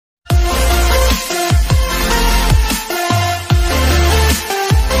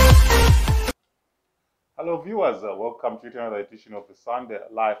Hello, viewers. Welcome to another edition of the Sunday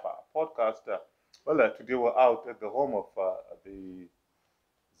Live podcast. Today we're out at the home of the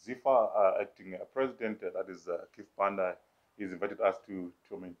ZIFA acting president, that is Gift Banda. He's invited us to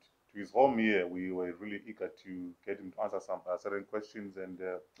his home here. We were really eager to get him to answer some certain questions. And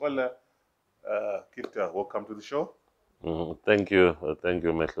Gift, welcome to the show. Thank you,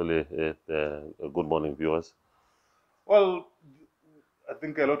 Mehluli. Good morning, viewers. Well, I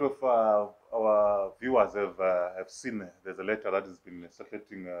think a lot of our viewers have seen there's a letter that has been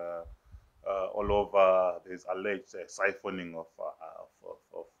circulating all over. There's alleged siphoning of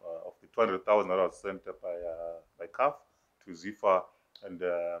the 200,000 that was sent by CAF to ZIFA, and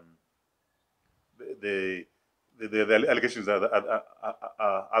the allegations are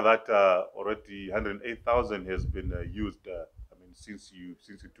that already 108,000 has been used. Since you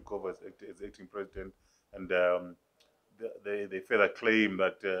took over as acting president, and they further claim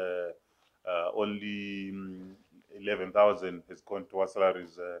that only 11,000 has gone towards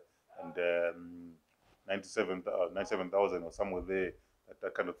salaries and 97,000 or somewhere there.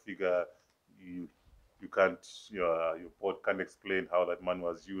 That kind of figure, you can't, your board can't explain how that money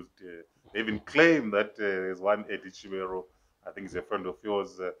was used. They even claim that there's one Eddie Chibero, I think he's a friend of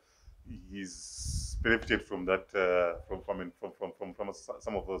yours. He's benefited from that, from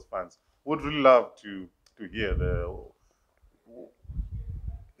some of those funds. Would really love to hear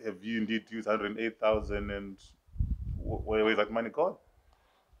have you indeed used 108,000, and where is that money gone?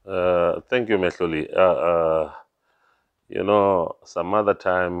 Thank you, Mehluli. Some other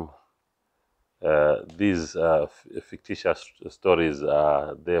time, these fictitious stories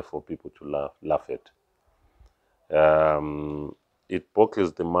are there for people to laugh at. It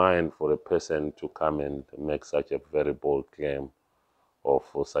boggles the mind for a person to come and make such a very bold claim, or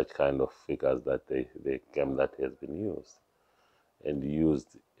for such kind of figures that they claim that has been used, and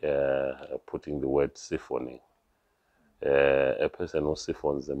used putting the word siphoning. A person who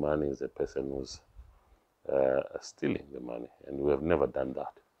siphons the money is a person who's stealing the money, and we have never done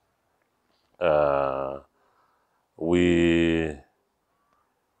that. We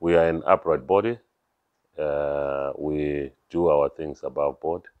are an upright body. We do our things above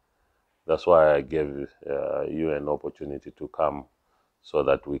board. That's why I gave you an opportunity to come so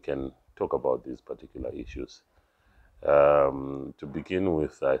that we can talk about these particular issues. To begin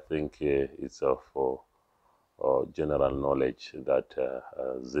with, I think it's for general knowledge that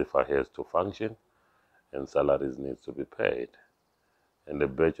ZIFA has to function and salaries need to be paid. And a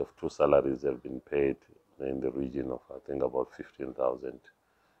batch of 2 salaries have been paid in the region of, I think, about 15,000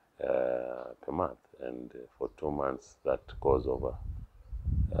 per month. And for 2 months, that goes over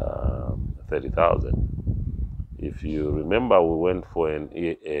 30,000. If you remember, we went for an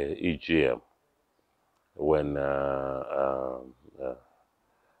EGM when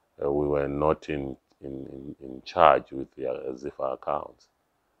we were not in charge with the ZIFA accounts,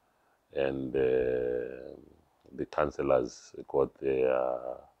 and the councillors got their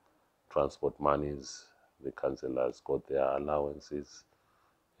transport monies, the councillors got their allowances,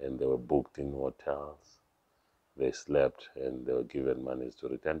 and they were booked in hotels, they slept, and they were given monies to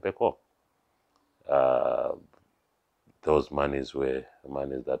return back home. Those monies were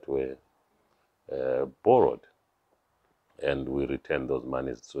monies that were borrowed, and we returned those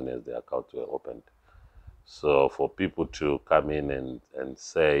monies as soon as the accounts were opened. So for people to come in and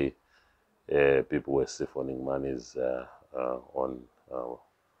say people were siphoning monies on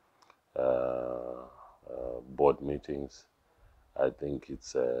board meetings, I think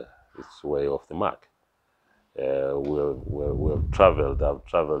it's way off the mark. I've traveled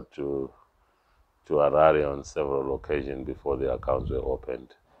to Harare on several occasions before the accounts were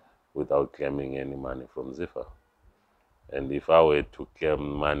opened without claiming any money from ZIFA. And if I were to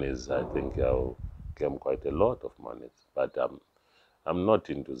claim monies, I think I'll claim quite a lot of monies. But I'm not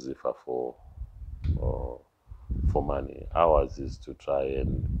into ZIFA for money. Ours is to try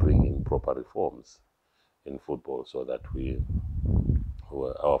and bring in proper reforms in football so that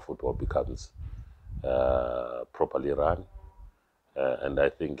our football becomes properly run. And I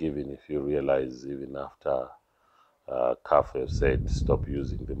think even if you realize, even after CAF have said stop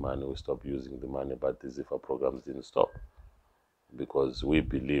using the money, we stopped using the money, but the ZIFA programs didn't stop, because we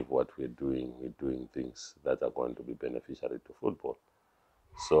believe what we're doing things that are going to be beneficiary to football.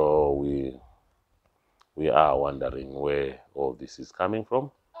 So we are wondering where all this is coming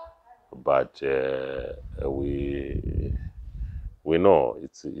from, but we know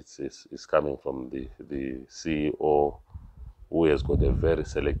it's coming from the CEO, who has got a very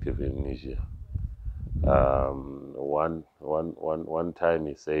selective amnesia. One time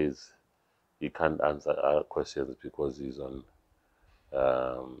he says he can't answer our questions because he's on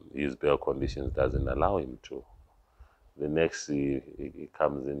his bail conditions doesn't allow him to. The next, he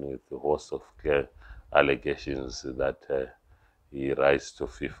comes in with a host of clear allegations that he writes to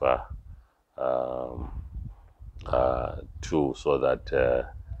FIFA too, so that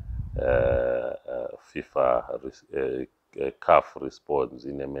FIFA CAF responds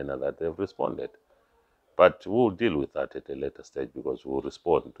in a manner that they've responded. But we'll deal with that at a later stage, because we'll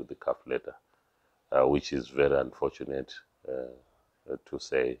respond to the CAF letter, which is very unfortunate, to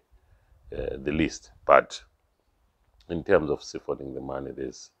say the least. But in terms of siphoning the money,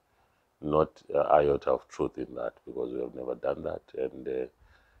 there's not an iota of truth in that, because we have never done that. And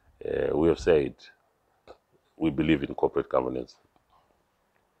we have said we believe in corporate governance.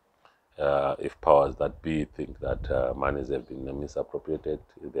 If powers that be think that monies have been misappropriated,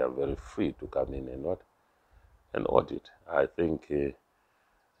 they are very free to come in and audit. I think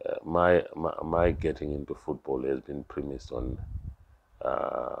my getting into football has been premised on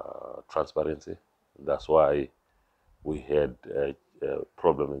transparency. That's why we had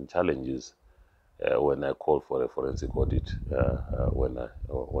problems and challenges when I called for a forensic audit when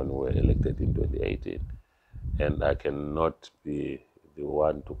we were elected in 2018. And I cannot be the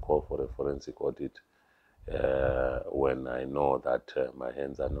one to call for a forensic audit when I know that my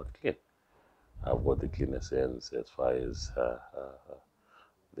hands are not clean. I've got the cleanest hands as far as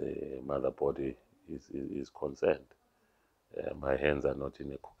the mother body is concerned. My hands are not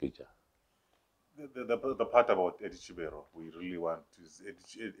in a cookie jar. The part about Eddie Chibero, we really want is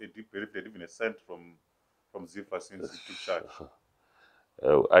Eddie benefit even a cent from ZIFA since he took charge.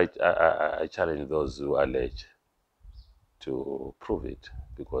 I challenge those who allege to prove it,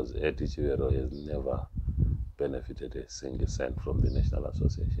 because Eddie Chibero has never benefited a single cent from the National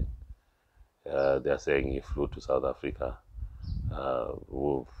Association. They are saying he flew to South Africa,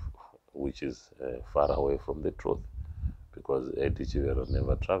 which is far away from the truth, because Eddie Chibero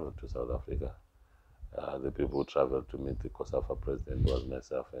never traveled to South Africa. The people who traveled to meet the COSAFA president was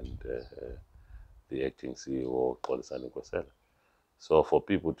myself and the acting CEO, Xolisani Kwesela. So for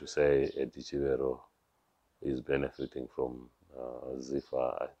people to say Eddie Chibero is benefiting from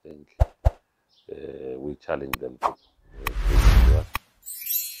ZIFA, I think we challenge them to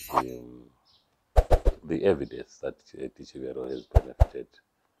the evidence that Eddie Chibero has benefited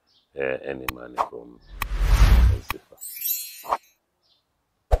any money from ZIFA.